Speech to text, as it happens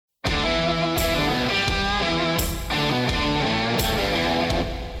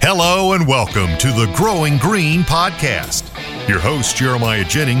Hello and welcome to the Growing Green podcast. Your host, Jeremiah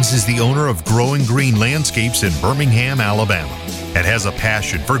Jennings, is the owner of Growing Green Landscapes in Birmingham, Alabama, and has a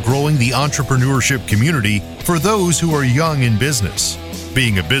passion for growing the entrepreneurship community for those who are young in business.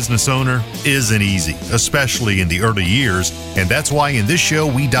 Being a business owner isn't easy, especially in the early years, and that's why in this show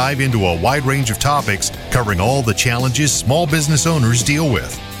we dive into a wide range of topics covering all the challenges small business owners deal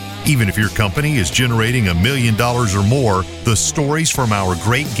with. Even if your company is generating $1 million or more, the stories from our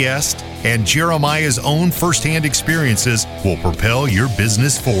great guest and Jeremiah's own firsthand experiences will propel your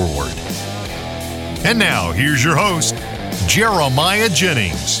business forward. And now, here's your host, Jeremiah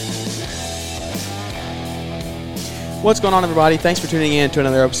Jennings. What's going on, everybody? Thanks for tuning in to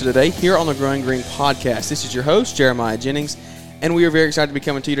another episode today here on the Growing Green podcast. This is your host, Jeremiah Jennings, and we are very excited to be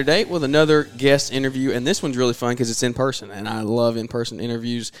coming to you today with another guest interview. And this one's really fun because it's in person, and I love in-person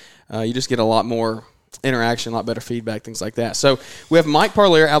interviews. You just get a lot more interaction, a lot better feedback, things like that. So we have Mike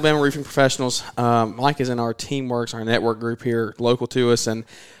Parlier, Alabama Roofing Professionals. Mike is in our Teamworks, our network group here, local to us, and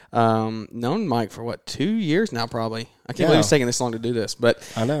known Mike for 2 years now, probably. I can't believe it's taking this long to do this, but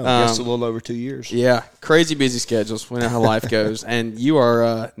I know. I guess a little over 2 years. Yeah, crazy busy schedules. We know how life goes, and you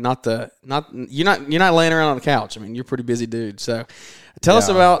are you're not laying around on the couch. I mean, you're a pretty busy dude. So, tell us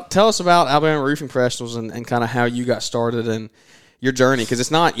about Alabama Roofing Professionals and kind of how you got started and your journey, because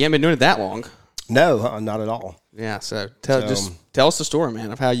you haven't been doing it that long. No, not at all. Yeah, so tell us the story,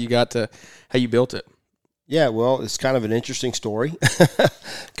 man, of how you built it. Yeah, well, it's kind of an interesting story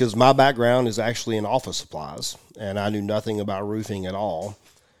because my background is actually in office supplies, and I knew nothing about roofing at all.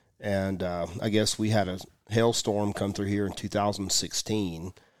 And I guess we had a hailstorm come through here in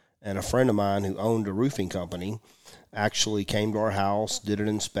 2016, and a friend of mine who owned a roofing company actually came to our house, did an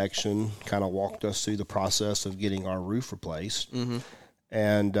inspection, kind of walked us through the process of getting our roof replaced. Mm-hmm.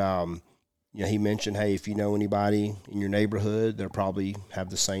 And he mentioned, hey, if you know anybody in your neighborhood, they'll probably have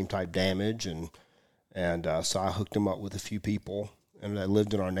the same type damage, and so I hooked him up with a few people and that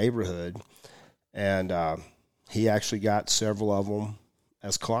lived in our neighborhood. And he actually got several of them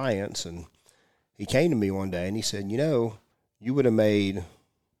as clients. And he came to me one day and he said, you would have made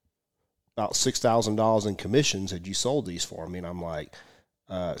about $6,000 in commissions had you sold these for me. And I'm like,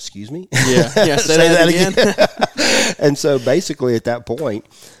 excuse me? Yeah, say that again. And so basically at that point,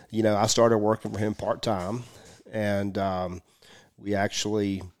 I started working for him part-time. And we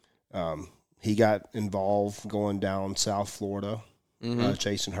actually he got involved going down South Florida,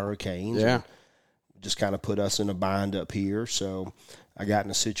 chasing hurricanes. Yeah. And just kind of put us in a bind up here. So I got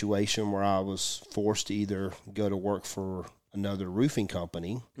in a situation where I was forced to either go to work for another roofing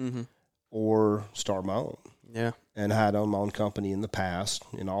company or start my own. Yeah. And I had owned my own company in the past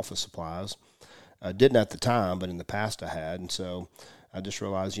in office supplies. I didn't at the time, but in the past I had. And so I just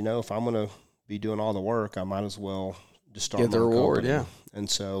realized, if I'm going to be doing all the work, I might as well just start get the reward, company. Yeah. And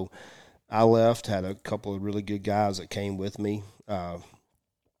so I left, had a couple of really good guys that came with me. I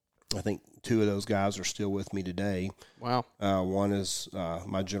think two of those guys are still with me today. Wow. One is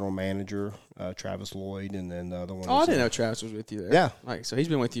my general manager, Travis Lloyd, and then the other one I didn't know Travis was with you there. Yeah. So he's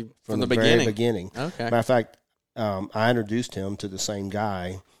been with you from the very beginning. Okay. Matter of fact, I introduced him to the same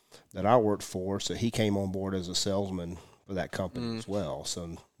guy that I worked for, so he came on board as a salesman for that company as well.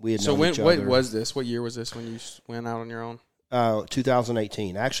 So we had known each other. What was this? What year was this when you went out on your own?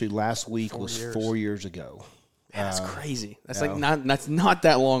 2018. Actually, last week 4 years ago. Man, that's crazy. That's that's not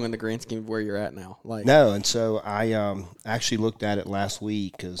that long in the grand scheme of where you're at now. No, and so I actually looked at it last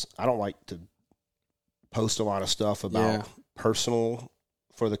week because I don't like to post a lot of stuff about personal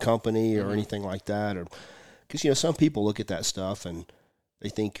for the company or anything like that, or because some people look at that stuff and they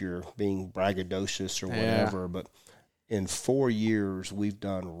think you're being braggadocious or whatever, but in 4 years, we've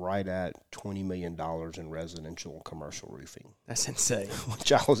done right at $20 million in residential and commercial roofing. That's insane. Which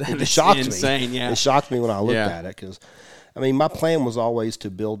it shocked me. Insane, yeah. It shocked me when I looked at it because, my plan was always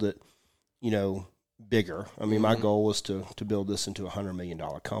to build it, bigger. My goal was to build this into a $100 million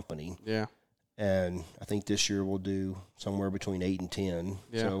company. Yeah. And I think this year we'll do somewhere between 8 and 10.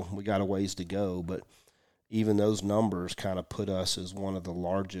 Yeah. So we got a ways to go, but even those numbers kind of put us as one of the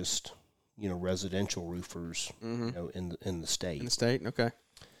largest residential roofers, in the state. In the state, okay.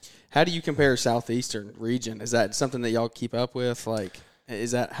 How do you compare Southeastern region? Is that something that y'all keep up with? How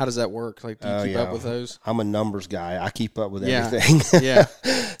does that work? Do you keep up with those? I'm a numbers guy. I keep up with everything. Yeah.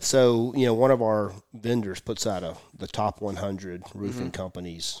 So, one of our vendors puts out the top 100 roofing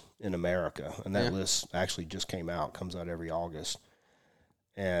companies in America, and that list actually just came out. Comes out every August.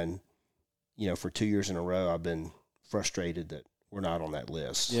 And, for 2 years in a row, I've been frustrated that we're not on that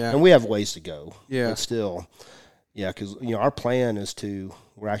list. Yeah. And we have ways to go. Yeah. But still, because, our plan is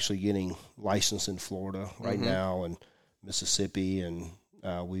we're actually getting licensed in Florida right now and Mississippi and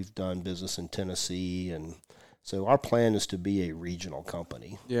We've done business in Tennessee, and so our plan is to be a regional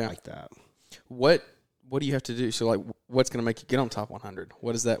company like that. What do you have to do? So, like, what's going to make you get on top 100?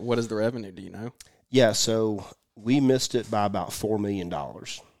 What is that? What is the revenue? Do you know? Yeah, so we missed it by about $4 million.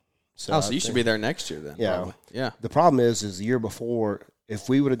 So you should be there next year then. Yeah. Probably. Yeah. The problem is the year before, if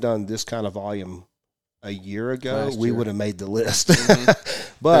we would have done this kind of volume a year ago, we would have made the list. Mm-hmm.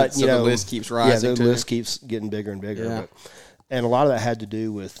 But, so the list keeps rising. Yeah, the list keeps getting bigger and bigger. Yeah. And a lot of that had to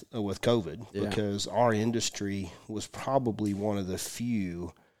do with COVID because our industry was probably one of the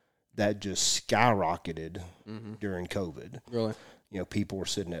few that just skyrocketed during COVID. Really? People were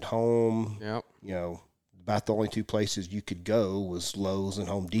sitting at home. Yep. About the only two places you could go was Lowe's and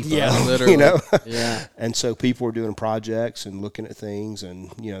Home Depot. Yeah, literally. Yeah. And so people were doing projects and looking at things, and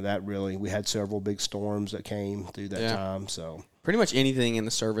that really, we had several big storms that came through that time. So pretty much anything in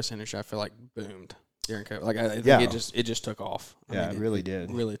the service industry, I feel like boomed during COVID. Like I think it just took off. It really did.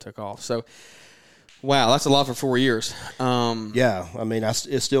 It really took off. So, wow, that's a lot for 4 years. Yeah, I mean,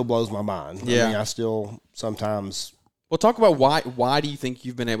 it still blows my mind. Yeah, I mean, I still sometimes. Well, talk about why do you think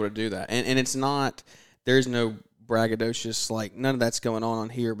you've been able to do that? And it's not. There's no braggadocious, like, none of that's going on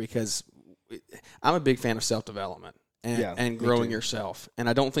here because I'm a big fan of self-development and growing yourself. And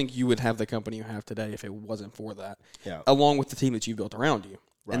I don't think you would have the company you have today if it wasn't for that, along with the team that you built around you.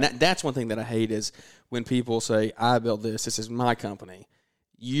 Right. And that's one thing that I hate is when people say, I built this is my company.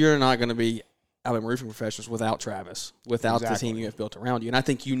 You're not going to be Alabama Roofing Professionals without Travis, without the team you have built around you. And I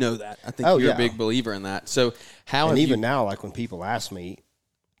think you know that. I think you're a big believer in that. So now, like when people ask me,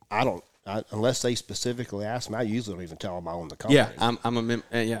 unless they specifically ask me, I usually don't even tell them I own the company.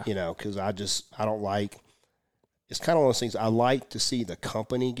 Yeah, because I don't like. It's kind of one of those things. I like to see the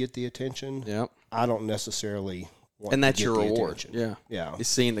company get the attention. Yep. I don't necessarily want. And that's to get your the reward. Attention. Yeah. Is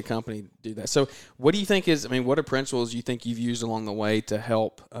seeing the company do that. So, what do you think what are principles you think you've used along the way to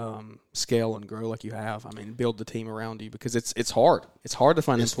help scale and grow like you have? I mean, build the team around you because it's hard. It's hard to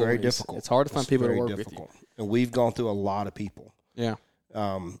find employees. Very difficult. It's hard to find people to work with you. And we've gone through a lot of people. Yeah.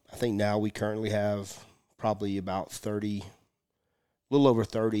 I think now we currently have probably about 30, a little over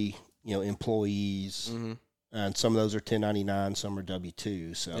 30, employees, and some of those are 1099, some are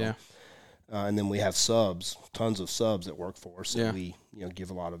W-2. So, and then we have tons of subs that work for us that we give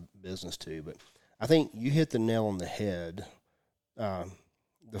a lot of business to. But I think you hit the nail on the head.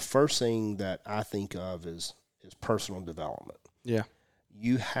 The first thing that I think of is personal development. Yeah,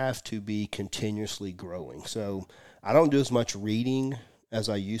 you have to be continuously growing. So I don't do as much reading as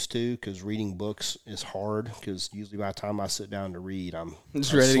I used to because reading books is hard because usually by the time I sit down to read, I'm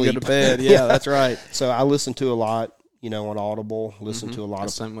just ready to go to bed. Yeah, that's right. So I listen to a lot, on Audible, listen to a lot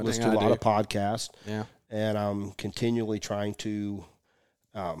of podcasts. Yeah. And I'm continually trying to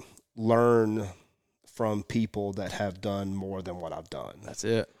learn from people that have done more than what I've done. That's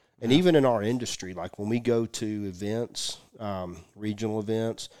it. And even in our industry, like when we go to events, regional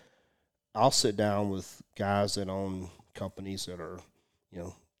events, I'll sit down with guys that own companies that are,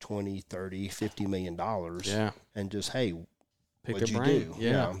 $20, $30, $50 million. And just, hey, what'd you do?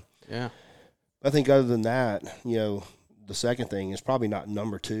 Yeah. I think other than that, the second thing is probably not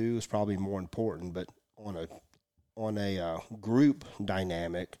number two. It's probably more important, but on a group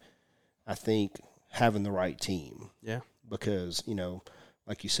dynamic, I think having the right team. Yeah. Because,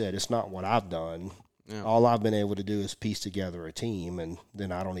 like you said, it's not what I've done. Yeah. All I've been able to do is piece together a team, and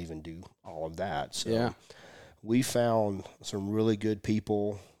then I don't even do all of that. So we found some really good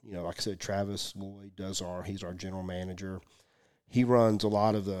people. Like I said, Travis Lloyd he's our general manager. He runs a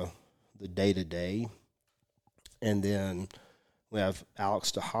lot of the day-to-day. And then we have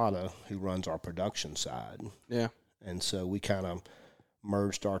Alex Tejada, who runs our production side. Yeah. And so we kind of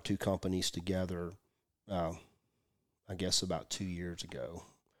merged our two companies together, I guess about 2 years ago.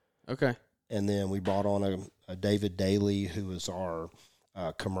 Okay. And then we brought on a David Daly, who is our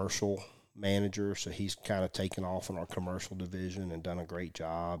commercial manager. So he's kind of taken off in our commercial division and done a great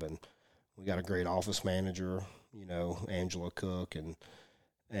job. And we got a great office manager, Angela Cook. And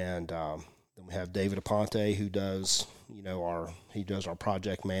then we have David Aponte, who does, our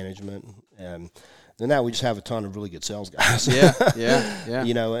project management. And then now we just have a ton of really good sales guys. Yeah.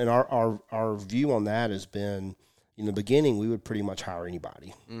 And our view on that has been, in the beginning, we would pretty much hire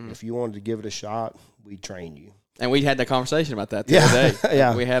anybody. Mm-hmm. If you wanted to give it a shot, we'd train you. And we had that conversation about that the other day.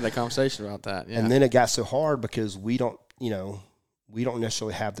 Yeah. We had that conversation about that. Yeah. And then it got so hard because we don't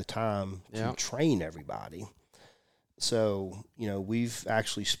necessarily have the time to train everybody. So, we've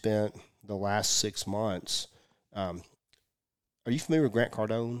actually spent the last 6 months. Are you familiar with Grant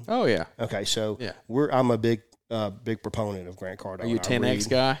Cardone? Oh, yeah. Okay, so I'm a big proponent of Grant Cardone. Are you a 10X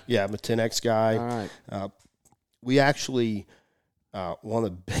guy? Yeah, I'm a 10X guy. All right. We actually one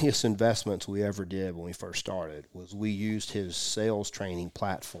of the biggest investments we ever did when we first started was we used his sales training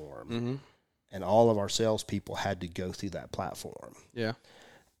platform, and all of our salespeople had to go through that platform. Yeah.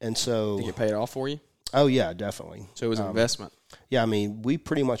 And so, did it pay it off for you? Oh yeah, definitely. So it was an investment. Yeah, I mean, we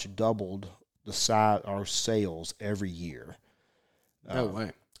pretty much doubled the size our sales every year. No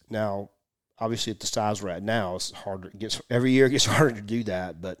way. Now, obviously, at the size we're at now, it's harder. Every year it gets harder to do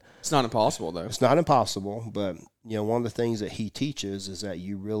that, but it's not impossible though. It's not impossible, but one of the things that he teaches is that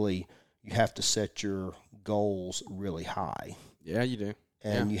you have to set your goals really high. Yeah, you do.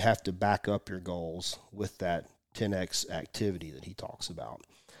 And you have to back up your goals with that 10x activity that he talks about.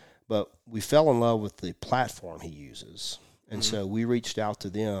 But we fell in love with the platform he uses. And so we reached out to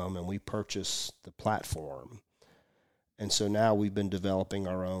them and we purchased the platform. And so now we've been developing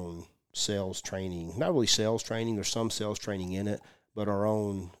our own sales training, not really sales training, there's some sales training in it, but our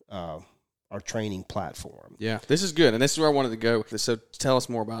own, our training platform. Yeah, this is good. And this is where I wanted to go. So tell us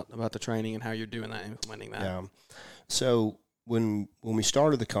more about the training and how you're doing that, implementing that. Yeah. So when we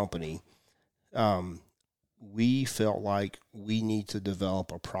started the company, we felt like we need to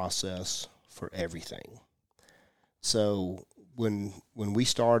develop a process for everything. So when we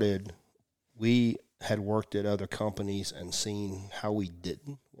started, we had worked at other companies and seen how we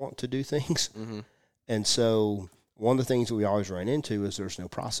didn't want to do things. And so one of the things that we always ran into is there's no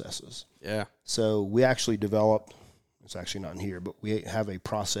processes. Yeah. So we actually developed, it's actually not in here, but we have a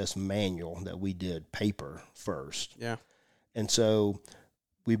process manual that we did paper first. Yeah. And so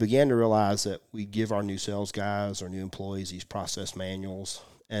we began to realize that we give our new sales guys or new employees these process manuals,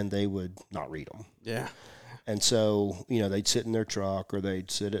 and they would not read them. Yeah. And so, they'd sit in their truck or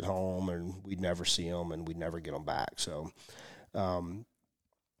they'd sit at home, and we'd never see them and we'd never get them back. So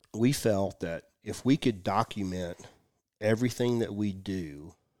we felt that if we could document everything that we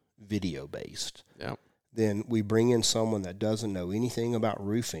do video-based, then we bring in someone that doesn't know anything about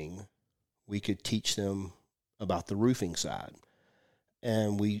roofing, we could teach them about the roofing side.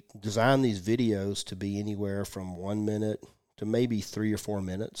 And we designed these videos to be anywhere from 1 minute to maybe 3 or 4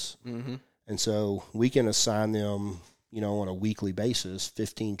 minutes. And so we can assign them, on a weekly basis,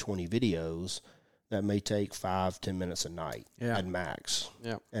 15, 20 videos that may take 5-10 minutes a night at max.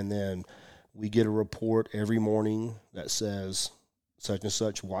 Yeah. And then we get a report every morning that says such and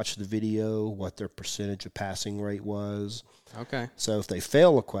such watched the video, what their percentage of passing rate was. Okay. So if they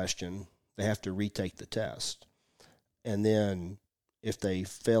fail a question, they have to retake the test. And then if they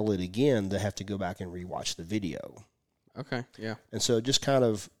fail it again, they have to go back and rewatch the video. Okay, yeah. And so just kind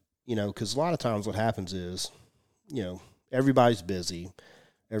of, because a lot of times what happens is, everybody's busy.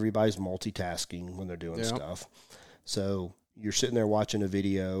 Everybody's multitasking when they're doing stuff. So you're sitting there watching a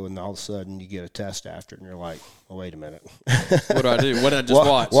video, and all of a sudden you get a test after it, and you're like, well, wait a minute. What do I do? What did I just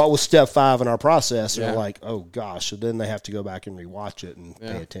watch? What was step 5 in our process? And they're like, oh, gosh. So then they have to go back and rewatch it and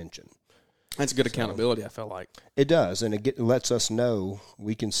pay attention. That's good accountability, I feel like. It does, and it lets us know.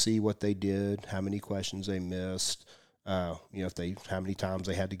 We can see what they did, how many questions they missed, how many times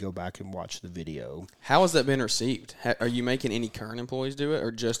they had to go back and watch the video. How has that been received? Are you making any current employees do it, or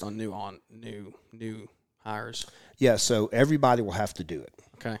just on new hires? Yeah, so everybody will have to do it.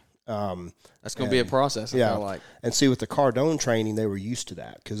 Okay. That's going to be a process, I feel like. And see, with the Cardone training, they were used to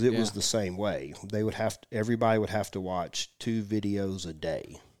that because it was the same way. Everybody would have to watch 2 videos a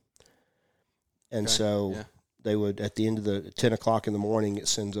day. And they would, at the end of the 10 o'clock in the morning, it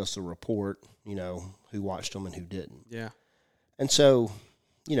sends us a report, who watched them and who didn't. Yeah. And so,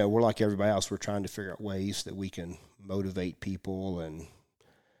 we're like everybody else. We're trying to figure out ways that we can motivate people. And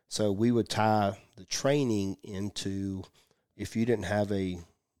so we would tie the training into, if you didn't have a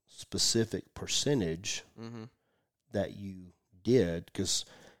specific percentage that you did, because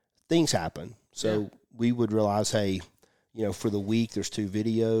things happen. So we would realize, hey, for the week, there's 2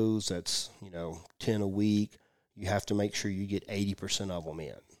 videos. That's, 10 a week. You have to make sure you get 80% of them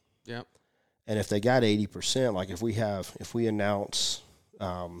in. Yep. And if they got 80%, like if we announce,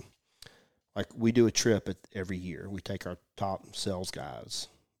 like we do a trip every year. We take our top sales guys,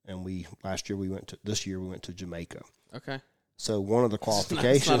 and this year we went to Jamaica. Okay. So one of the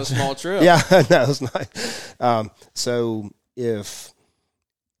qualifications. It's not a small trip. Yeah, no, it's not. So if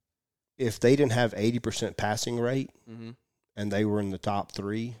they didn't have 80% passing rate and they were in the top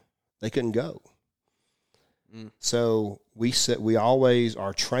 3, they couldn't go. So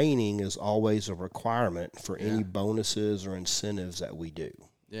our training is always a requirement for any bonuses or incentives that we do.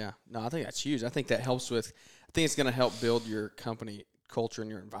 Yeah. No, I think that's huge. I think that helps I think it's going to help build your company culture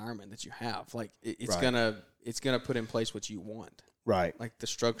and your environment that you have. Like it's going to put in place what you want. Right. Like the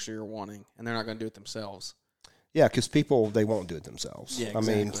structure you're wanting, and they're not going to do it themselves. Yeah, because people, they won't do it themselves. Yeah,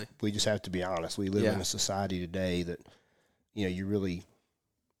 exactly. I mean, we just have to be honest. We live in a society today that you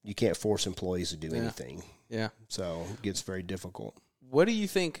can't force employees to do anything. Yeah. So it gets very difficult. What do you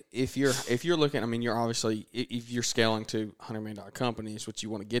think if you're looking? I mean, you're obviously if you're scaling to $100 million companies, which you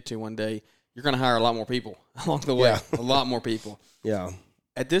want to get to one day, you're going to hire a lot more people along the way. Yeah. A lot more people. Yeah.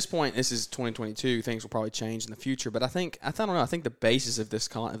 At this point, this is 2022. Things will probably change in the future, but I don't know. I think the basis of this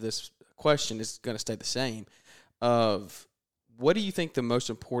question is going to stay the same. Of what do you think the most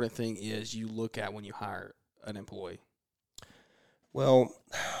important thing is you look at when you hire an employee? Well,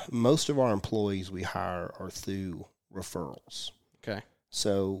 most of our employees we hire are through referrals. Okay.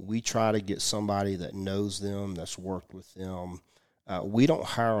 So we try to get somebody that knows them, that's worked with them. We don't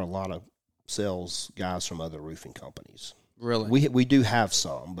hire a lot of sales guys from other roofing companies. Really? We do have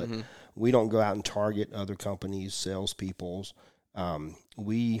some, but we don't go out and target other companies, salespeople's.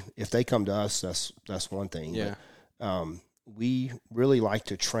 If they come to us, that's one thing. Yeah. But, we really like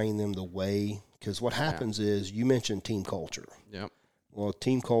to train them the way, because what happens is, you mentioned team culture. Yep. Well,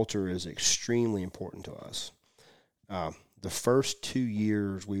 team culture is extremely important to us. The first 2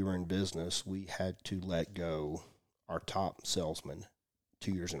 years we were in business, we had to let go our top salesman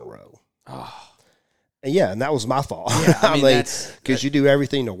 2 years in a row. Oh. And that was my fault. Yeah, I mean, because you do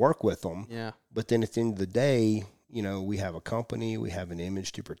everything to work with them. Yeah. But then at the end of the day, we have a company, we have an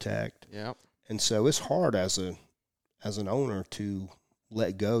image to protect. Yep. And so it's hard as an owner to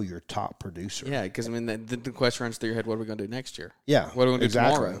let go your top producer. Yeah, because, I mean, the question runs through your head, what are we going to do next year? Yeah. What are we going to do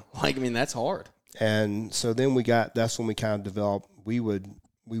exactly. tomorrow? Like, I mean, that's hard. And so then that's when we kind of developed, we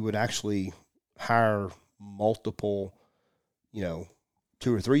would actually hire multiple, 2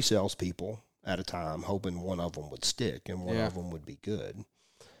 or 3 salespeople at a time, hoping one of them would stick and one of them would be good.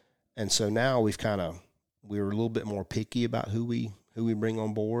 And so now we're a little bit more picky about who we bring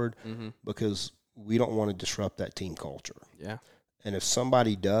on board, because we don't want to disrupt that team culture. Yeah. And if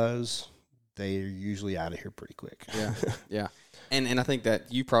somebody does, they're usually out of here pretty quick. Yeah. Yeah. And I think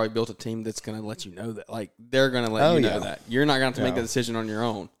that you probably built a team that's going to let you know that. Like, they're going to let you know that. You're not going to have to make the decision on your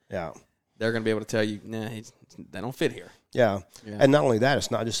own. Yeah. They're going to be able to tell you, nah, they don't fit here. Yeah. And not only that,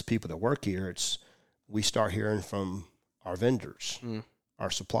 it's not just the people that work here. We start hearing from our vendors,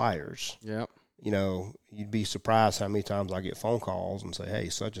 our suppliers. Yep. You'd be surprised how many times I get phone calls and say, hey,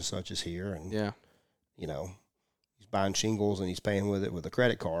 such and such is here. And, he's buying shingles and he's paying with it with a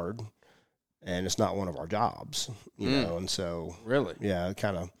credit card. And it's not one of our jobs, and so. Really? Yeah,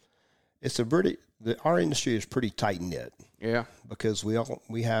 our industry is pretty tight knit. Yeah. Because we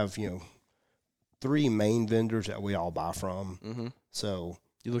have, 3 main vendors that we all buy from. Mm-hmm. So.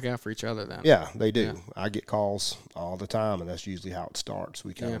 You look out for each other then. Yeah, they do. Yeah. I get calls all the time, and that's usually how it starts.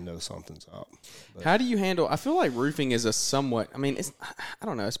 We kind of know something's up. But how do you handle? I feel like roofing is I mean, I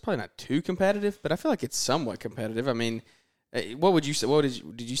don't know. It's probably not too competitive, but I feel like it's somewhat competitive. I mean, what would you say?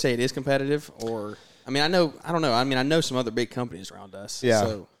 Did you say it is competitive? Or, I mean, I don't know. I mean, I know some other big companies around us. Yeah.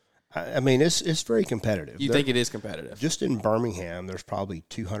 So. I mean, it's very competitive. You think it is competitive? Just in Birmingham, there's probably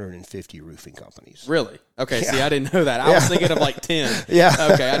 250 roofing companies. Really? Okay, yeah. See, I didn't know that. I was thinking of like 10. Yeah.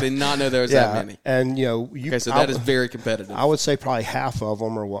 Okay, I did not know there was that many. And, so that is very competitive. I would say probably half of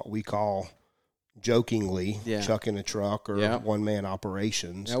them are what we call jokingly chuck in a truck or one-man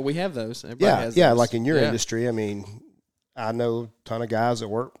operations. Yeah, we have those. Everybody has those. Those. Like in your industry, I mean, I know a ton of guys that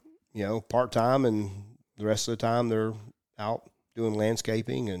work, part-time, and the rest of the time they're out doing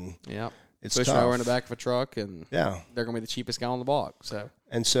landscaping, and it's pushing tough. over in the back of a truck, and they're going to be the cheapest guy on the block.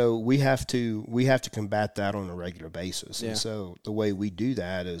 So we have to combat that on a regular basis. And so the way we do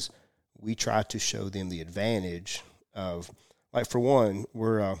that is we try to show them the advantage of, like, for one,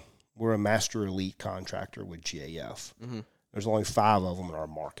 we're a master elite contractor with GAF. Mm-hmm. There's only 5 of them in our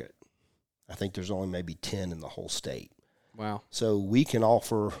market. I think there's only maybe 10 in the whole state. Wow! So we can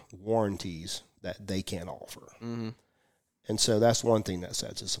offer warranties that they can't offer. Mm-hmm. And so that's one thing that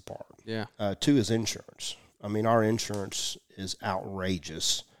sets us apart. Yeah. 2 is insurance. I mean, our insurance is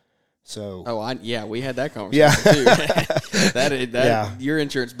outrageous. So. We had that conversation too. that your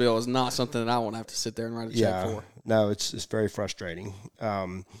insurance bill is not something that I want to have to sit there and write a check for. No, it's very frustrating.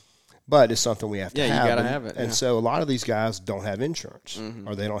 But it's something we have to have. Yeah, you got to have it. And so a lot of these guys don't have insurance,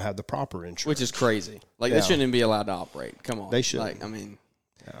 or they don't have the proper insurance, which is crazy. Like they shouldn't even be allowed to operate. Come on, they should. Like, I mean.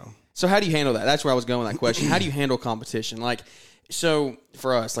 Yeah. So how do you handle that? That's where I was going with that question. How do you handle competition? Like, so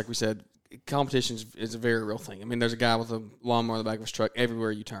for us, like we said, competition is a very real thing. I mean, there's a guy with a lawnmower in the back of his truck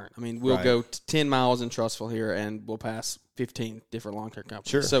everywhere you turn. I mean, we'll go 10 miles in Trussville here, and we'll pass 15 different long-term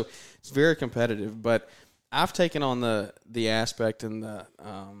companies. Sure. So it's very competitive. But I've taken on the aspect and the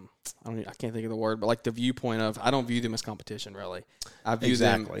I can't think of the word, but like the viewpoint of I don't view them as competition really. I view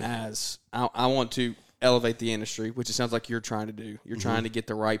them as I want to elevate the industry, which it sounds like you're trying to do. You're trying to get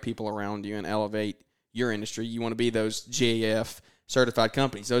the right people around you and elevate your industry. You want to be those GAF certified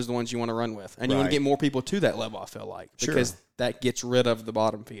companies. Those are the ones you want to run with. And you want to get more people to that level, I feel like, because that gets rid of the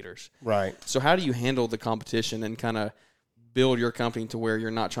bottom feeders. Right. So how do you handle the competition and kind of build your company to where you're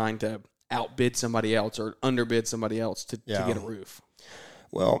not trying to outbid somebody else or underbid somebody else to get a roof?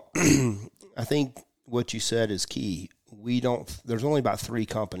 Well, I think what you said is key. There's only about 3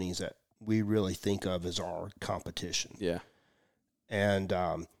 companies that we really think of as our competition. Yeah. And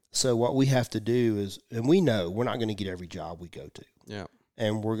so what we have to do is, and we know we're not going to get every job we go to. Yeah.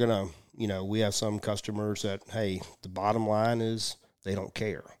 And we're going to, we have some customers that, hey, the bottom line is they don't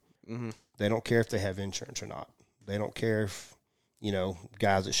care. Mm-hmm. They don't care if they have insurance or not. They don't care if,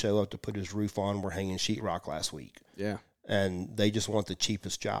 guys that show up to put his roof on were hanging sheetrock last week. Yeah. And they just want the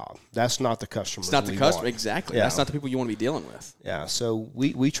cheapest job. That's not the customer. It's not the customer. Exactly. Yeah. That's not the people you want to be dealing with. Yeah. So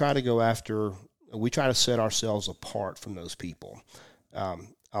we try to go after, we try to set ourselves apart from those people. I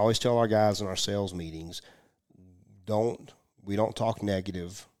always tell our guys in our sales meetings, we don't talk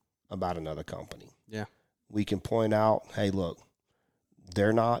negative about another company. Yeah. We can point out, hey, look,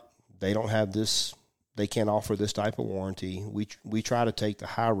 they don't have this, they can't offer this type of warranty. We try to take the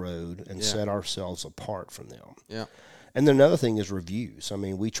high road and set ourselves apart from them. Yeah. And then another thing is reviews. I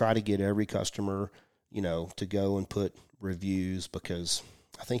mean, we try to get every customer, to go and put reviews, because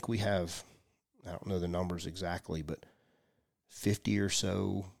I think we have, I don't know the numbers exactly, but 50 or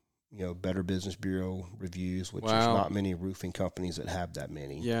so, Better Business Bureau reviews, which there's not many roofing companies that have that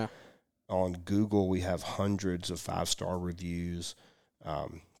many. Yeah. On Google, we have hundreds of 5-star reviews.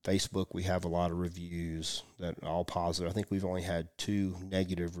 Facebook, we have a lot of reviews that are all positive. I think we've only had 2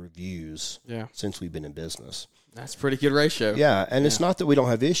 negative reviews since we've been in business. That's a pretty good ratio. Yeah, and it's not that we don't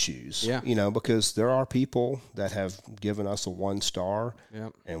have issues, Yeah. Because there are people that have given us a 1-star,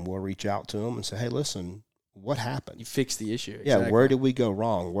 and we'll reach out to them and say, hey, listen, what happened? You fix the issue. Yeah, Exactly. where did we go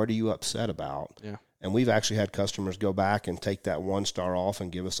wrong? What are you upset about? Yeah. And we've actually had customers go back and take that 1-star off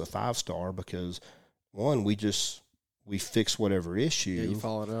and give us a 5-star because, one, we fix whatever issue. Yeah, you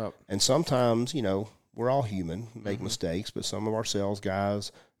follow it up. And sometimes, we're all human, make mistakes, but some of our sales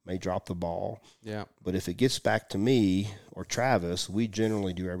guys may drop the ball. Yeah. But if it gets back to me or Travis, we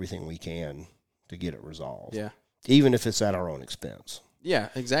generally do everything we can to get it resolved. Yeah. Even if it's at our own expense. Yeah,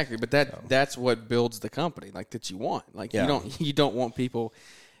 exactly. But that's what builds the company, like, that you want. Like, you don't want people.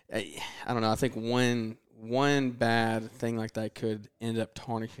 I don't know. I think one bad thing like that could end up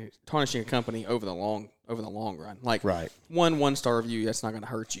tarnishing a company over the long run. Like, one 1-star review, that's not going to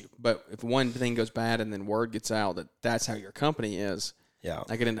hurt you. But if one thing goes bad and then word gets out that that's how your company is, that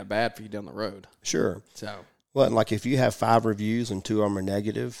could end up bad for you down the road. Sure. So. Well, like if you have 5 reviews and 2 of them are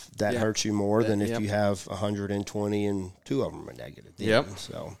negative, that hurts you more than if you have 120 and 2 of them are negative. Yep.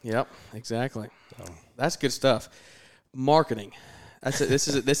 Exactly. That's good stuff. Marketing.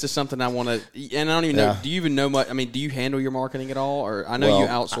 This is something I want to, and I don't even know. Do you even know much? I mean, do you handle your marketing at all, or I know you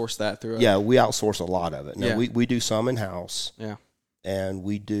outsource that through? Yeah, we outsource a lot of it. Now, we do some in house. Yeah, and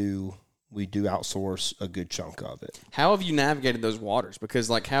we do outsource a good chunk of it. How have you navigated those waters? Because,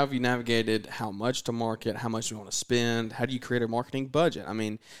 how have you navigated how much to market, how much you want to spend? How do you create a marketing budget? I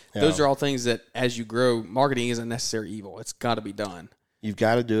mean, those are all things that, as you grow, marketing is a necessary evil. It's got to be done. You've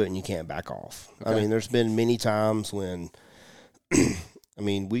got to do it, and you can't back off. Okay. I mean, there's been many times when,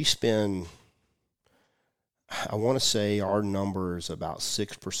 we spend, I want to say our number is about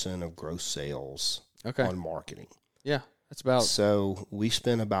 6% of gross sales on marketing. Yeah. That's about. So we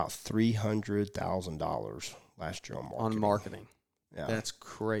spent about $300,000 last year on marketing. Yeah, that's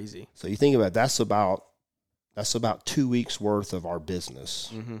crazy. So you think about it, that's about 2 weeks worth of our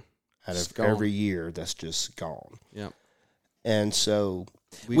business out of every year that's just gone. Yep. And so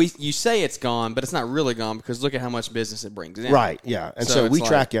you say it's gone, but it's not really gone because look at how much business it brings in. Right. Yeah. And so we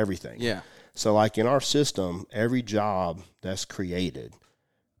track everything. Yeah. So in our system, every job that's created,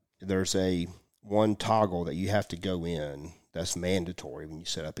 there's one toggle that you have to go in that's mandatory when you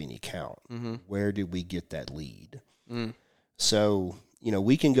set up any account. Mm-hmm. Where did we get that lead? Mm. So,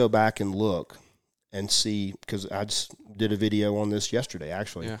 we can go back and look and see, because I just did a video on this yesterday,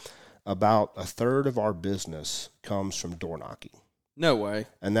 actually. Yeah. About a third of our business comes from door knocking. No way.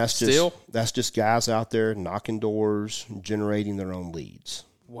 And that's just guys out there knocking doors, generating their own leads.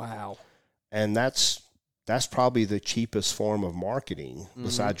 Wow. And that's probably the cheapest form of marketing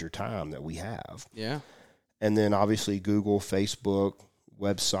besides your time that we have. Yeah. And then obviously Google, Facebook,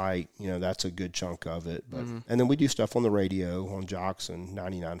 website, that's a good chunk of it. But and then we do stuff on the radio on Jocks and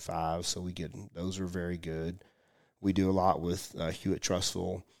 99.5, so those are very good. We do a lot with Hewitt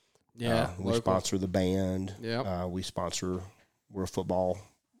Trussville. Yeah. We sponsor the band. Yeah. We're a football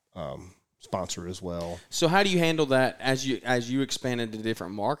sponsor as well. So how do you handle that as you expand into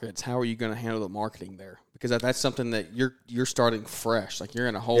different markets? How are you going to handle the marketing there? Because that's something that you're starting fresh. Like you're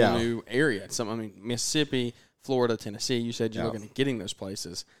in a whole new area. Mississippi, Florida, Tennessee. You said you're looking at getting those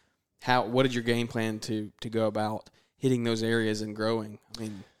places. What is your game plan to go about hitting those areas and growing?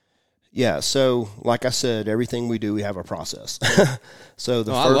 Yeah, so like I said, everything we do, we have a process. So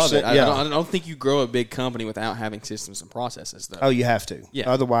I love it. I don't think you grow a big company without having systems and processes, though. Oh, you have to. Yeah.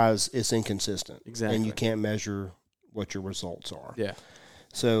 Otherwise, it's inconsistent. Exactly. And you can't measure what your results are. Yeah.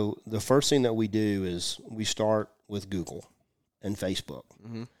 So the first thing that we do is we start with Google and Facebook.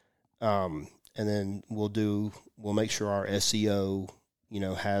 Mm-hmm. And then we'll make sure our SEO,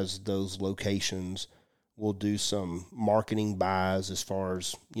 has those locations. We'll do some marketing buys as far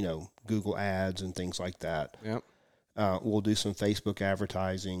as, Google ads and things like that. Yep. We'll do some Facebook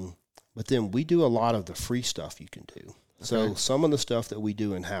advertising. But then we do a lot of the free stuff you can do. Okay. So some of the stuff that we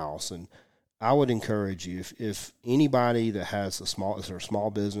do in-house, and I would encourage you, if anybody that has a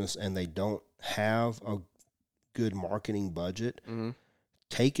small business and they don't have a good marketing budget, mm-hmm.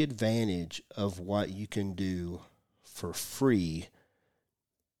 take advantage of what you can do for free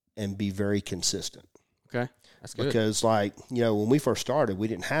and be very consistent. Okay, that's good. Because, when we first started, we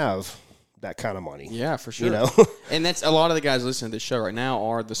didn't have that kind of money. Yeah, for sure. And that's a lot of the guys listening to this show right now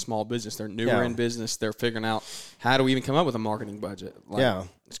are the small business. They're newer in business. They're figuring out how do we even come up with a marketing budget.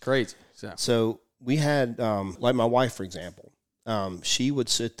 It's crazy. So we had, like my wife, for example, she would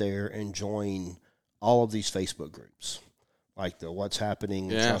sit there and join all of these Facebook groups, like the What's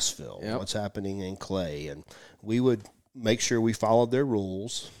Happening in Trustville, What's Happening in Clay. And we would make sure we followed their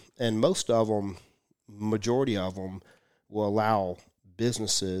rules. And majority of them will allow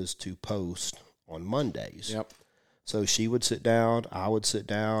businesses to post on Mondays. Yep. So she would sit down, I would sit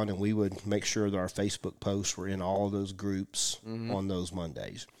down, and we would make sure that our Facebook posts were in all of those groups on those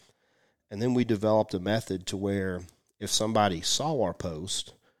Mondays. And then we developed a method to where if somebody saw our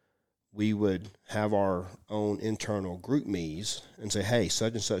post, we would have our own internal group me's and say, hey,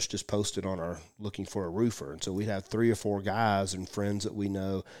 such and such just posted on our looking for a roofer. And so we'd have 3 or 4 guys and friends that we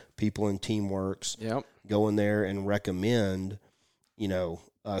know, people in Teamworks, go in there and recommend,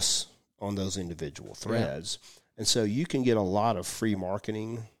 us on those individual threads. And so you can get a lot of free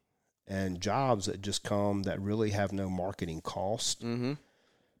marketing and jobs that just come that really have no marketing cost. Mm-hmm.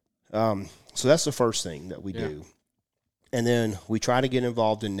 So that's the first thing that we do. And then we try to get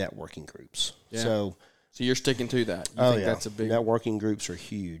involved in networking groups. Yeah. So you're sticking to that. You think that's a big networking groups are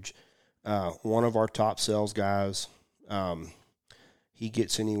huge. One of our top sales guys, he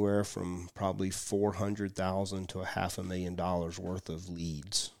gets anywhere from probably $400,000 to $500,000 worth of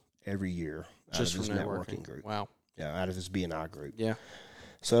leads every year just out of his from networking group. Wow. Yeah, out of his B&I group. Yeah.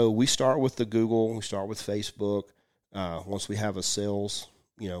 So we start with the Google, we start with Facebook. Once we have a sales,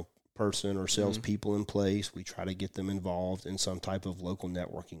 person or salespeople in place, we try to get them involved in some type of local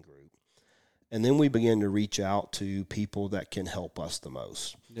networking group. And then we begin to reach out to people that can help us the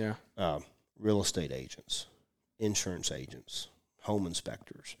most. Yeah. Real estate agents, insurance agents, home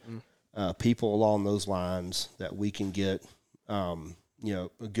inspectors, people along those lines that we can get, a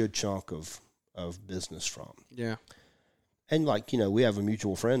good chunk of business from. Yeah. And we have a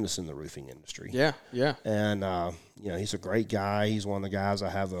mutual friend that's in the roofing industry. Yeah, yeah. And, he's a great guy. He's one of the guys I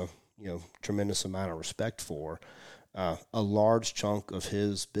have a, tremendous amount of respect for. A large chunk of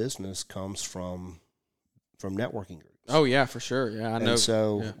his business comes from networking groups. Oh, yeah, for sure. Yeah, I know. And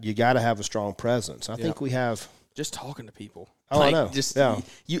so you got to have a strong presence. I think we have. Just talking to people. Oh, I know.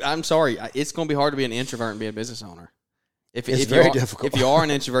 I'm sorry. It's going to be hard to be an introvert and be a business owner. It's very difficult. If you are an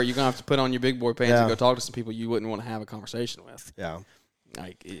introvert, you're going to have to put on your big boy pants and go talk to some people you wouldn't want to have a conversation with. Yeah.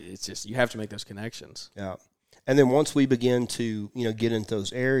 It's just, you have to make those connections. Yeah. And then once we begin to, get into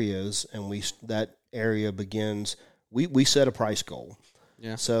those areas and that area begins, we set a price goal.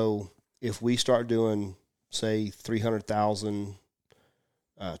 Yeah. So if we start doing, say, $300,000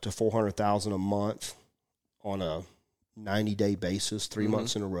 to $400,000 a month on a 90-day basis, 3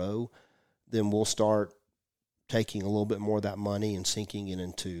 months in a row, then we'll start taking a little bit more of that money and sinking it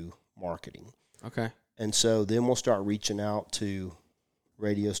into marketing. Okay. And so then we'll start reaching out to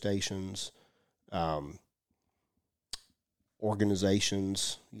radio stations,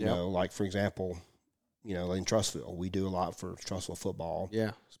 organizations, like, for example, in Trustville. We do a lot for Trustville football.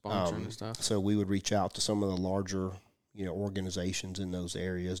 Yeah, sponsoring and stuff. So we would reach out to some of the larger, organizations in those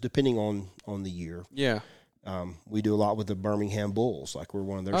areas, depending on the year. Yeah. We do a lot with the Birmingham Bulls. Like, we're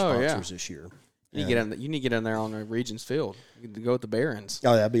one of their sponsors this year. You need to get in there on the Regions field. You can go with the Barons.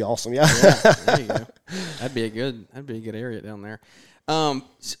 Oh, that'd be awesome. Yeah. There you go. That'd be a good area down there. I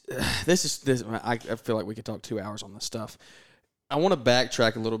feel like we could talk 2 hours on this stuff. I want to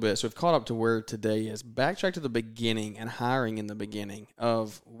backtrack a little bit. So we've caught up to where today is. Backtrack to the beginning and hiring in the beginning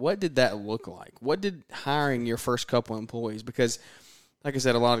of what did that look like? What did hiring your first couple employees? Because, like I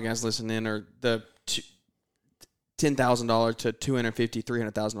said, a lot of guys listening are the $10,000 to $250,000,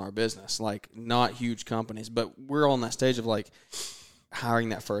 $300,000 business, like not huge companies. But we're on that stage of like hiring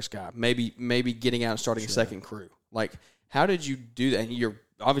that first guy, maybe getting out and starting a second crew. Like, how did you do that? And you're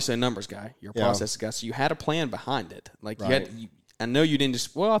obviously a numbers guy, you're a process guy, so you had a plan behind it. Like I know you didn't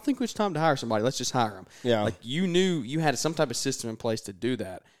just, I think it's time to hire somebody. Let's just hire them. Yeah. Like you knew you had some type of system in place to do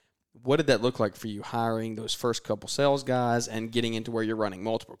that. What did that look like for you, hiring those first couple sales guys and getting into where you're running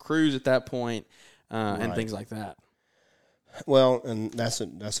multiple crews at that point, and things like that? Well, and that's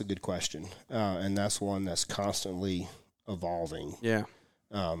a good question, and that's one that's constantly evolving. Yeah.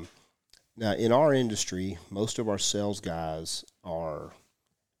 Now, in our industry, most of our sales guys are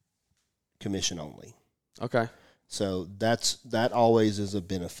commission only. Okay. So that always is a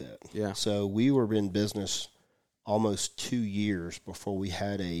benefit. Yeah. So we were in business almost 2 years before we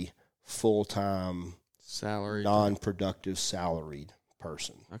had a full-time salaried, non-productive salaried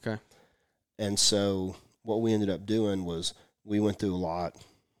person. Okay. And so what we ended up doing was we went through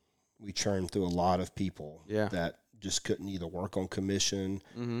we churned through a lot of people that just couldn't either work on commission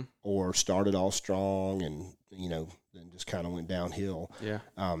or started all strong and, then just kind of went downhill. Yeah.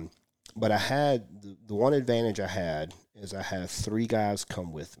 But I had the one advantage I had is I had 3 guys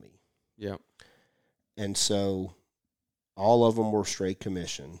come with me. Yeah. And so all of them were straight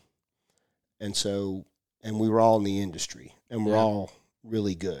commission. And we were all in the industry and we're all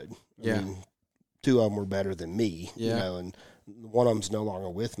really good. I mean, 2 of them were better than me, and one of them's no longer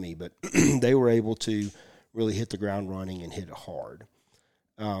with me, but they were able to really hit the ground running and hit it hard.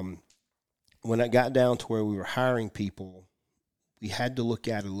 When I got down to where we were hiring people, we had to look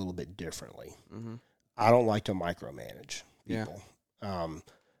at it a little bit differently. Mm-hmm. I don't like to micromanage people. Yeah.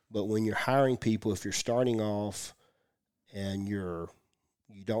 But when you're hiring people, if you're starting off and you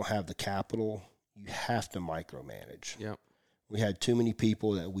don't have the capital, you have to micromanage. Yep. We had too many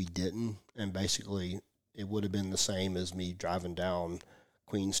people that we didn't, and basically it would have been the same as me driving down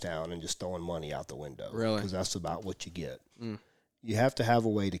Queenstown and just throwing money out the window. Really? Because that's about what you get. Mm. You have to have a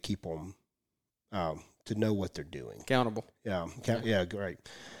way to keep them to know what they're doing. Accountable. Yeah, great.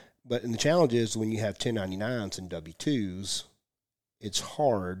 But the challenge is when you have 1099s and W-2s, it's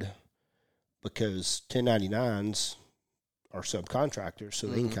hard because 1099s are subcontractors, so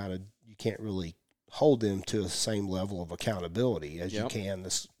they can you can't really hold them to the same level of accountability as you can.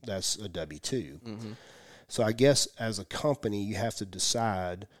 That's a W-2. Mm-hmm. So I guess as a company, you have to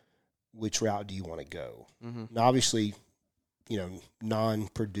decide which route do you want to go. Mm-hmm. Now, obviously,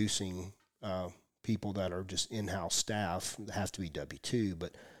 non-producing people that are just in-house staff have to be W-2,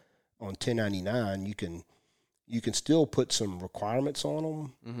 but on 1099, you can still put some requirements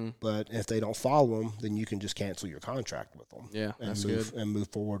on them, but if they don't follow them, then you can just cancel your contract with them. Yeah, that's good. And move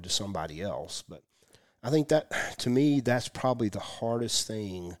forward to somebody else. But I think that, to me, that's probably the hardest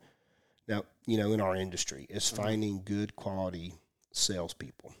thing now, in our industry is finding good quality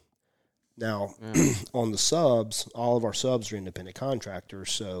salespeople. Now, on the subs, all of our subs are independent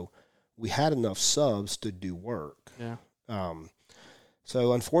contractors, so we had enough subs to do work. Yeah.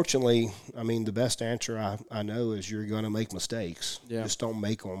 So, unfortunately, the best answer I know is you're going to make mistakes. Yeah. Just don't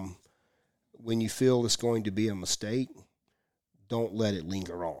make them. When you feel it's going to be a mistake, don't let it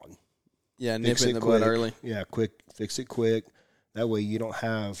linger on. Yeah, nip it in the bud early. Yeah, fix it quick. That way you don't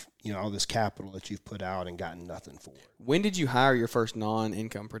have, all this capital that you've put out and gotten nothing for it. When did you hire your first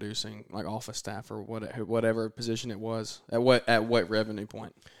non-income producing, like office staff or whatever position it was? At what revenue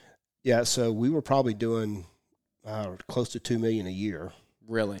point? Yeah, so we were probably doing close to $2 million a year.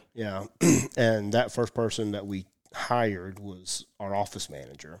 Really? Yeah, and that first person that we hired was our office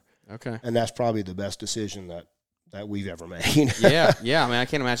manager. Okay. And that's probably the best decision that we've ever made. Yeah. I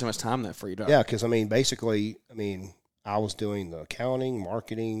can't imagine how much time that freed up. Yeah, because basically, I was doing the accounting,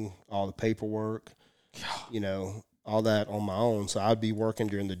 marketing, all the paperwork, all that on my own. So I'd be working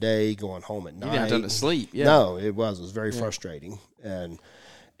during the day, going home at night. You didn't have time to sleep. Yeah. No, it was very frustrating. And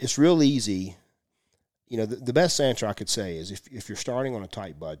it's real easy. The best answer I could say is if you're starting on a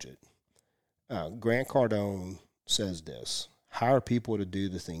tight budget, Grant Cardone says this: hire people to do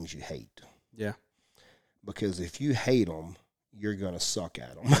the things you hate. Yeah. Because if you hate them, you're going to suck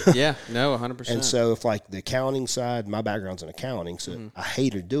at them. Yeah, no, 100%. And so if the accounting side, my background's in accounting, so I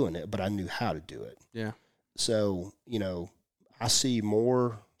hated doing it, but I knew how to do it. Yeah. So, I see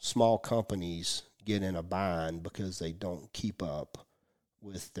more small companies get in a bind because they don't keep up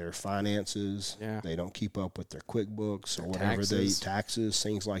with their finances. Yeah. They don't keep up with their QuickBooks or their whatever taxes. taxes,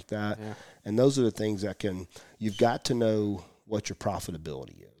 things like that. Yeah. And those are the things that you've got to know what your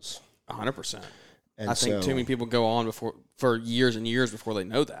profitability is. 100%. And I think too many people go on for years and years before they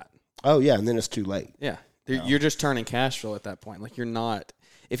know that. Oh, yeah, and then it's too late. Yeah. You're just turning cash flow at that point. Like, you're not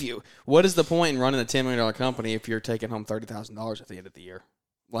 – what is the point in running a $10 million company if you're taking home $30,000 at the end of the year?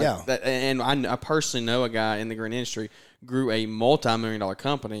 Like yeah. That, and I personally know a guy in the green industry grew a multi-million-dollar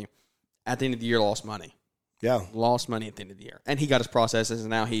company. At the end of the year, lost money. Yeah. Lost money at the end of the year. And he got his processes, and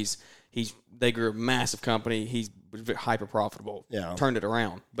now they grew a massive company. He's hyper profitable. Yeah. Turned it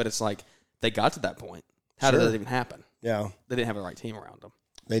around. But it's like they got to that point. How did that even happen? Yeah. They didn't have the right team around them.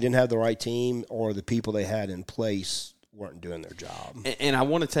 They didn't have the right team, or the people they had in place weren't doing their job. And I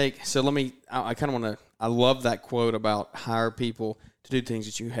want to take – so let me – I kind of want to – I love that quote about hire people to do things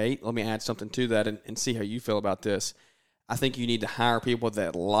that you hate. Let me add something to that and see how you feel about this. I think you need to hire people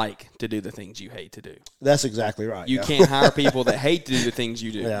that like to do the things you hate to do. That's exactly right. You can't hire people that hate to do the things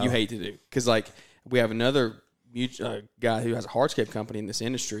you do. Yeah. You hate to do. Because, like, we have another guy who has a hardscape company in this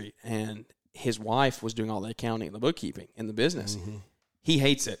industry, and his wife was doing all the accounting and the bookkeeping in the business. Mm-hmm. He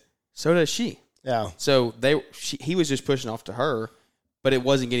hates it. So does she. Yeah. So he was just pushing off to her, but it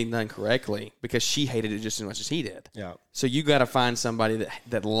wasn't getting done correctly because she hated it just as much as he did. Yeah. So you got to find somebody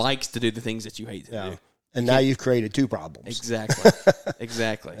that likes to do the things that you hate to do. And now you've created two problems. Exactly.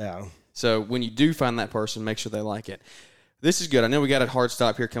 Exactly. Yeah. So when you do find that person, make sure they like it. This is good. I know we got a hard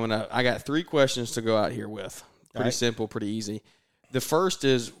stop here coming up. I got 3 questions to go out here with. Pretty simple, pretty easy. The first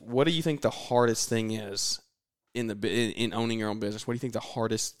is, what do you think the hardest thing is in owning your own business? What do you think the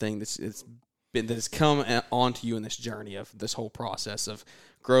hardest thing that has come onto you in this journey of this whole process of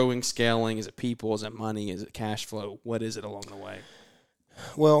growing, scaling? Is it people? Is it money? Is it cash flow? What is it along the way?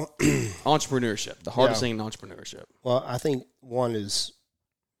 Well, entrepreneurship, the hardest thing in entrepreneurship. Well, I think one is,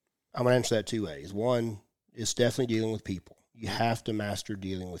 I'm going to answer that 2 ways. One is definitely dealing with people. You have to master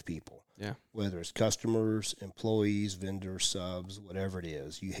dealing with people. Yeah. Whether it's customers, employees, vendors, subs, whatever it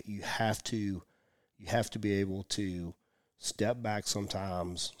is, you have to be able to step back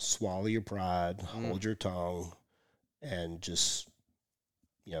sometimes, swallow your pride, hold your tongue, and just,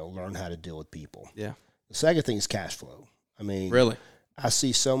 learn how to deal with people. Yeah. The second thing is cash flow. I mean, really, I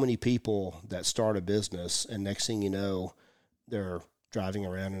see so many people that start a business, and next thing you know, they're driving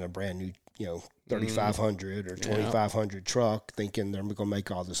around in a brand new, 3,500 or 2,500 truck, thinking they're going to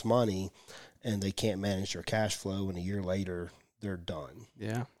make all this money, and they can't manage their cash flow, and a year later, they're done.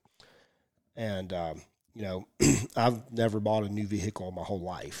 Yeah. And, I've never bought a new vehicle in my whole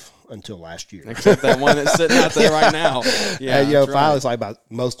life until last year. Except that one that's sitting out there right now. Yeah. And, finally, it's like about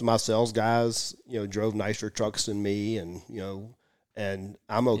most of my sales guys, drove nicer trucks than me, and, and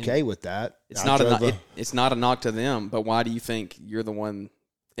I'm okay with that. It's not a knock to them, but why do you think you're the one,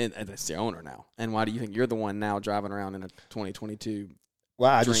 and it's the owner now, and why do you think you're the one now driving around in a 2022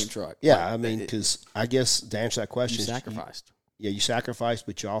 dream truck? Yeah, I mean, because I guess to answer that question, you sacrificed. You sacrificed,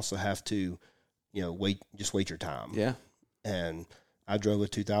 but you also have to, wait your time. Yeah. And I drove a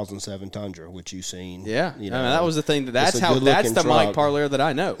 2007 Tundra, which you've seen. Yeah, that was the thing. That's the truck. Mike Parlier that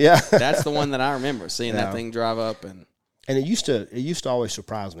I know. Yeah, that's the one that I remember seeing that thing drive up, and it used to always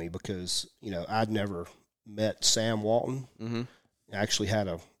surprise me because I'd never met Sam Walton. Mm-hmm. I actually had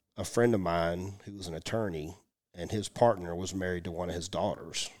a friend of mine who was an attorney, and his partner was married to one of his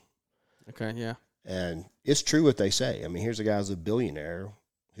daughters. Okay, yeah. And it's true what they say. I mean, here's a guy who's a billionaire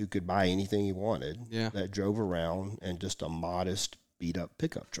who could buy anything he wanted. Yeah. That drove around in just a modest, beat-up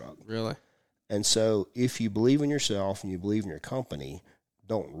pickup truck. Really? And so if you believe in yourself and you believe in your company,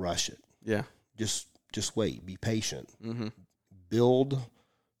 don't rush it. Yeah. Just wait. Be patient. Mm-hmm. Build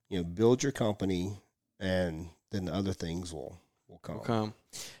your company, and then the other things will come.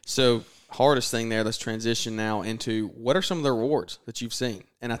 So, hardest thing there, let's transition now into what are some of the rewards that you've seen?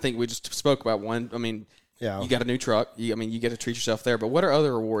 And I think we just spoke about one. I mean, you got a new truck. You get to treat yourself there. But what are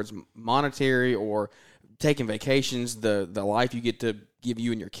other rewards, monetary or taking vacations, the life you get to give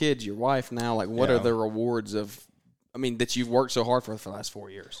you and your kids, your wife now? Like, what are the rewards that you've worked so hard for the last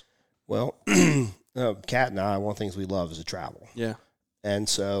 4 years? Well, Kat and I, one of the things we love is to travel. Yeah. And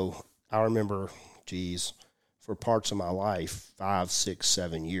so I remember, for parts of my life, 5, 6,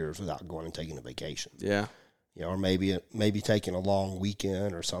 7 years without going and taking a vacation. Yeah. Or maybe taking a long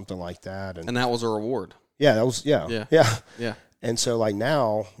weekend or something like that. And that was a reward. Yeah, that was, yeah. Yeah. And so like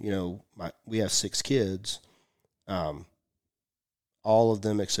now, we have 6 kids. All of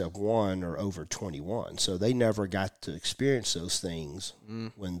them except one are over 21. So they never got to experience those things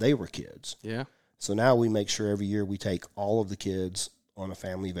when they were kids. Yeah. So now we make sure every year we take all of the kids on a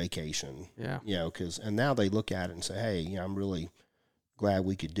family vacation. Yeah. And now they look at it and say, hey, I'm really glad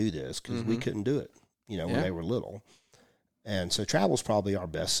we could do this because we couldn't do it, when they were little. And so travel's probably our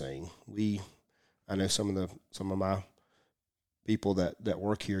best thing. I know some of my people that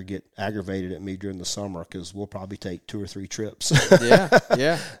work here get aggravated at me during the summer because we'll probably take 2 or 3 trips.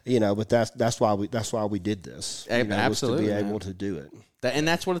 Yeah. But that's why we did this. Absolutely, was to be able to do it. And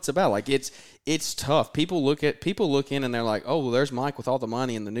that's what it's about. Like it's tough. People look in and they're like, oh, well, there's Mike with all the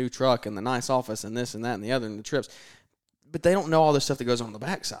money and the new truck and the nice office and this and that and the other and the trips, but they don't know all the stuff that goes on the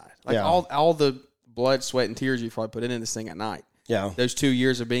backside. Like all the blood, sweat, and tears you've probably put into this thing at night. Yeah, those 2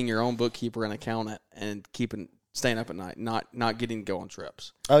 years of being your own bookkeeper and accountant and staying up at night, not getting to go on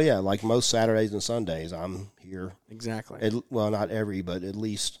trips. Oh yeah, like most Saturdays and Sundays, I'm here. Exactly. Not every, but at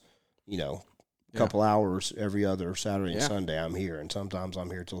least a couple hours every other Saturday and Sunday. I'm here, and sometimes I'm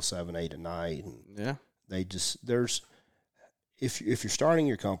here till 7, 8 at night. And if you're starting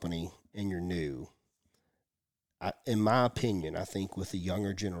your company and you're new, in my opinion, I think with the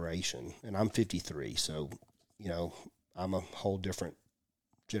younger generation, and I'm 53, so I'm a whole different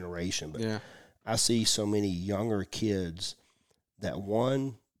generation, but I see so many younger kids that,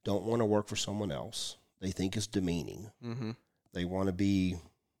 one, don't want to work for someone else. They think it's demeaning. Mm-hmm. They want to be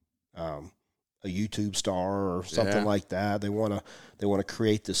a YouTube star or something like that. They want to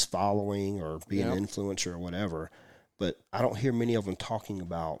create this following or be an influencer or whatever. But I don't hear many of them talking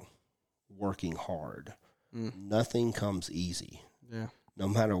about working hard. Nothing comes easy. Yeah. No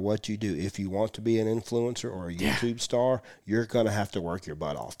matter what you do, if you want to be an influencer or a YouTube star, you're going to have to work your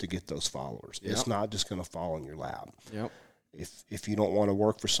butt off to get those followers. Yep. It's not just going to fall in your lap. Yep. If you don't want to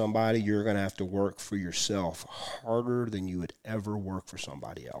work for somebody, you're going to have to work for yourself harder than you would ever work for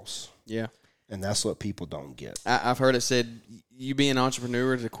somebody else. Yeah. And that's what people don't get. I've heard it said, you be an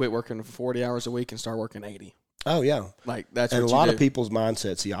entrepreneur to quit working for 40 hours a week and start working 80. Oh, yeah. Like, that's and what a lot do. of people's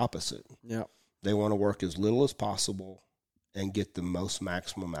mindset's the opposite. Yeah. They want to work as little as possible and get the most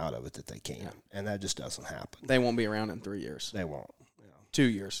maximum out of it that they can. Yeah. And that just doesn't happen. They won't be around in 3 years. They won't. 2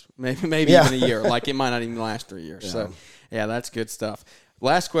 years. Maybe even a year. Like, it might not even last 3 years. Yeah. So, that's good stuff.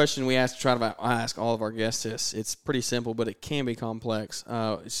 Last question we ask I ask all of our guests this. It's pretty simple, but it can be complex.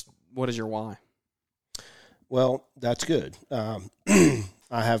 What is your why? Well, that's good. I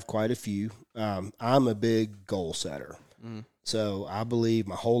have quite a few. I'm a big goal setter. So I believe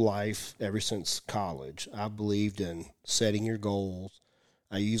my whole life, ever since college, I believed in setting your goals.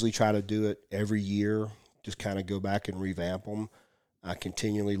 I usually try to do it every year, just kind of go back and revamp them. I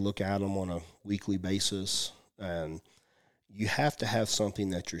continually look at them on a weekly basis, and you have to have something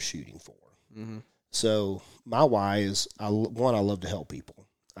that you're shooting for. Mm-hmm. So my why is, I love to help people.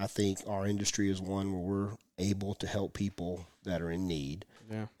 I think our industry is one where we're able to help people that are in need.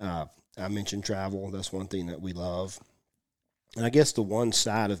 Yeah. I mentioned travel. That's one thing that we love. And I guess the one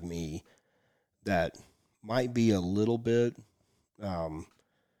side of me that might be a little bit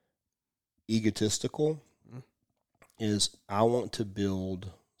egotistical is I want to build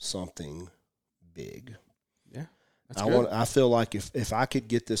something big. Yeah, that's good. I feel like if I could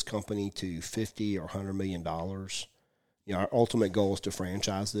get this company to $50 or $100 million, our ultimate goal is to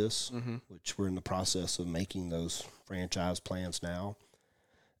franchise this, which we're in the process of making those franchise plans now.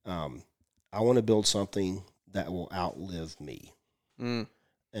 I want to build something that will outlive me. And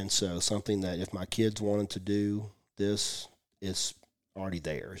so something that if my kids wanted to do this, it's already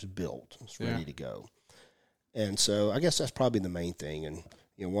there. It's built. It's ready to go. And so I guess that's probably the main thing. And,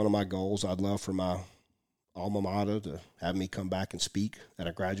 one of my goals, I'd love for my alma mater to have me come back and speak at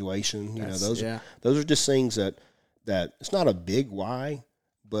a graduation. Those are just things that it's not a big why,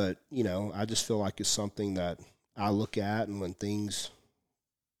 but, I just feel like it's something that I look at, and when things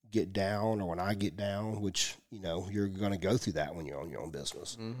get down or when I get down, which, you're going to go through that when you're on your own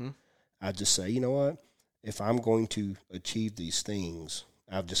business. I just say, you know what, if I'm going to achieve these things,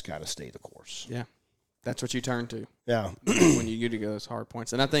 I've just got to stay the course. Yeah. That's what you turn to. Yeah. When you get to those hard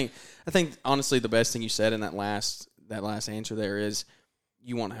points. And I think honestly the best thing you said in that last answer there is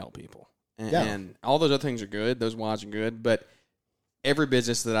you want to help people. And all those other things are good. Those whys are good. But every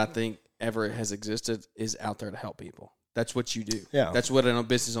business that I think ever has existed is out there to help people. That's what you do. Yeah. That's what a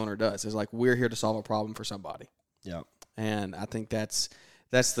business owner does. It's like, we're here to solve a problem for somebody. Yeah. And I think that's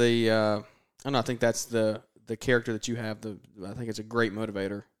the I think that's the character that you have. I think it's a great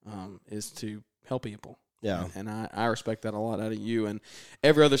motivator, is to help people. Yeah. And I respect that a lot out of you. And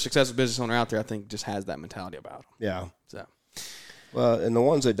every other successful business owner out there, I think, just has that mentality about them. Yeah. So. Well, and the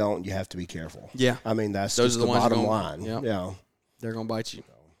ones that don't, you have to be careful. Yeah. I mean, that's those just are the bottom line. Yep. Yeah. They're going to bite you.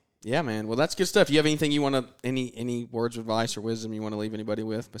 Yeah, man. Well, that's good stuff. You have anything you want to, any words of advice or wisdom you want to leave anybody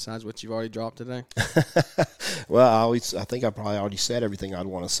with besides what you've already dropped today? Well, I think I probably already said everything I'd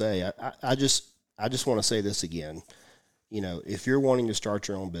want to say. I just want to say this again. If you're wanting to start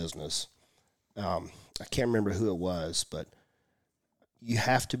your own business, I can't remember who it was, but you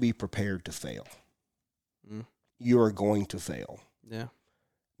have to be prepared to fail. you are going to fail. Yeah.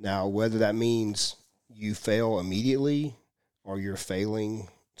 Now, whether that means you fail immediately or you're failing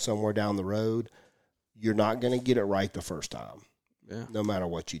somewhere down the road, you're not going to get it right the first time, no matter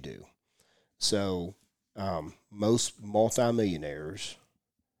what you do. So most multimillionaires,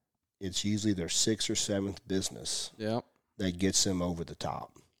 it's usually their 6th or 7th business that gets them over the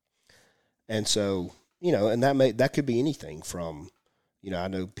top. And so, and that could be anything from, I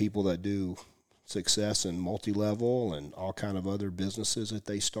know people that do success in multi-level and all kind of other businesses that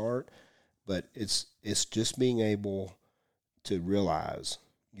they start, but it's just being able to realize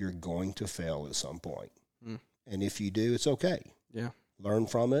you're going to fail at some point. And if you do, it's okay. Yeah. Learn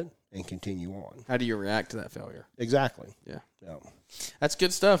from it and continue on. How do you react to that failure? Exactly. Yeah. That's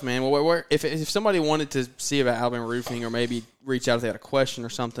good stuff, man. Well, if somebody wanted to see about Alabama Roofing, or maybe reach out if they had a question or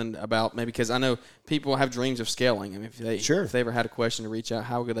something about, maybe, because I know people have dreams of scaling. I mean, if they ever had a question to reach out,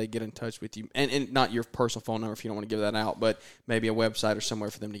 how could they get in touch with you? And not your personal phone number if you don't want to give that out, but maybe a website or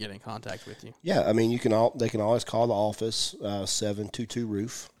somewhere for them to get in contact with you. Yeah, I mean, they can always call the office,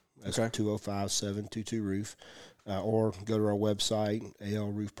 722-ROOF. That's 205-722-ROOF. Or go to our website,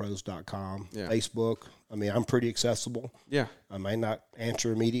 alroofpros.com, Facebook. I mean, I'm pretty accessible. Yeah. I may not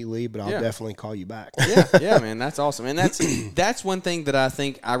answer immediately, but I'll definitely call you back. Yeah, man, that's awesome. And that's one thing that I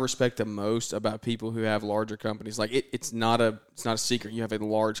think I respect the most about people who have larger companies. Like, it's not a secret. You have a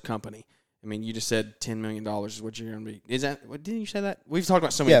large company. I mean, you just said $10 million is what you're going to be. Is that, what, didn't you say that? We've talked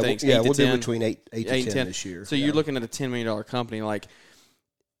about so many things. Yeah, we'll do between 8 to 10 this year. So you're looking at a $10 million company. Like,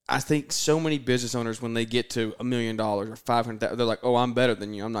 I think so many business owners, when they get to $1 million or $500,000, they're like, "Oh, I'm better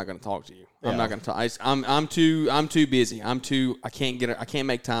than you. I'm not going to talk to you. I'm not going to talk. I'm too busy. I can't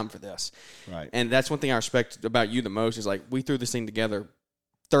make time for this." Right. And that's one thing I respect about you the most is, like, we threw this thing together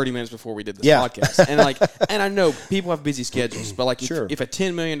 30 minutes before we did this podcast, and I know people have busy schedules, but like, if a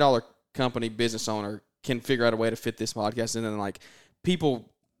 $10 million company business owner can figure out a way to fit this podcast, and then, like,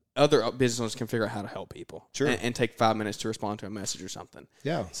 other business owners can figure out how to help people and take 5 minutes to respond to a message or something.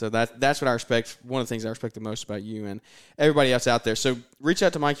 Yeah. So that's what I respect. One of the things I respect the most about you and everybody else out there. So reach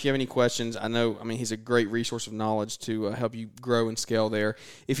out to Mike if you have any questions. I mean, he's a great resource of knowledge to help you grow and scale there.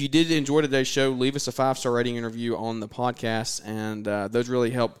 If you did enjoy today's show, leave us a 5-star rating and review on the podcast, and those really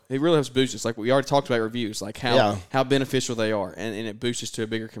help. It really helps boost us. Like, we already talked about reviews, like how beneficial they are, and it boosts us to a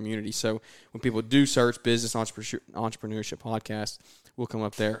bigger community. So when people do search Business Entrepreneurship Podcast, we'll come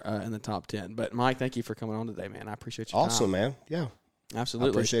up there in the top 10. But, Mike, thank you for coming on today, man. I appreciate your time. Awesome, man. Yeah. Absolutely.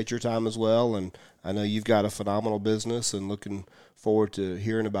 I appreciate your time as well, and I know you've got a phenomenal business, and looking forward to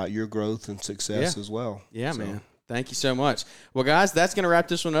hearing about your growth and success as well. Yeah, man. Thank you so much. Well, guys, that's going to wrap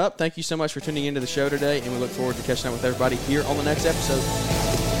this one up. Thank you so much for tuning into the show today, and we look forward to catching up with everybody here on the next episode.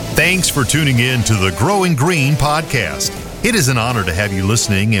 Thanks for tuning in to the Growing Green podcast. It is an honor to have you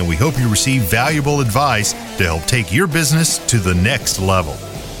listening, and we hope you receive valuable advice to help take your business to the next level.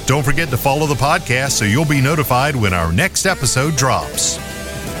 Don't forget to follow the podcast so you'll be notified when our next episode drops.